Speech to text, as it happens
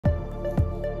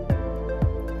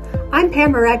I'm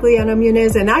Pam Maragliano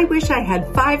Muniz, and I wish I had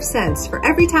 5 cents for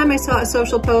every time I saw a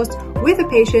social post with a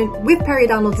patient with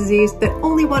periodontal disease that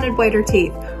only wanted whiter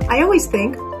teeth. I always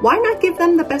think, why not give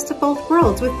them the best of both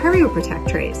worlds with PerioProtect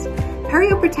trays?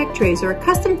 PerioProtect trays are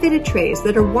custom-fitted trays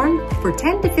that are worn for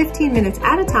 10 to 15 minutes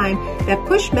at a time that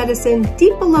push medicine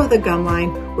deep below the gum line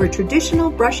where traditional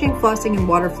brushing, flossing, and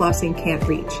water flossing can't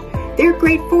reach. They're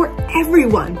great for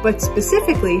everyone, but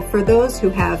specifically for those who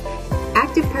have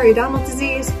active periodontal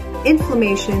disease,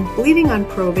 inflammation, bleeding on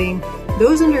probing,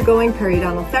 those undergoing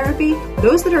periodontal therapy,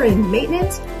 those that are in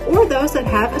maintenance, or those that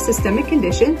have a systemic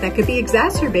condition that could be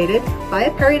exacerbated by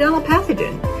a periodontal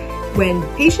pathogen. When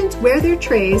patients wear their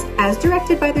trays as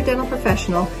directed by their dental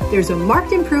professional, there's a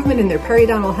marked improvement in their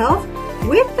periodontal health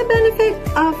with the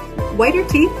benefit of whiter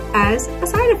teeth as a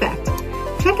side effect.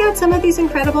 Check out some of these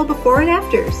incredible before and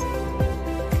afters.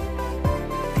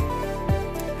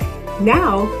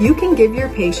 Now you can give your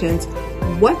patients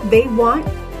what they want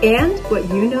and what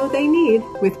you know they need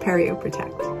with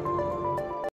PerioProtect.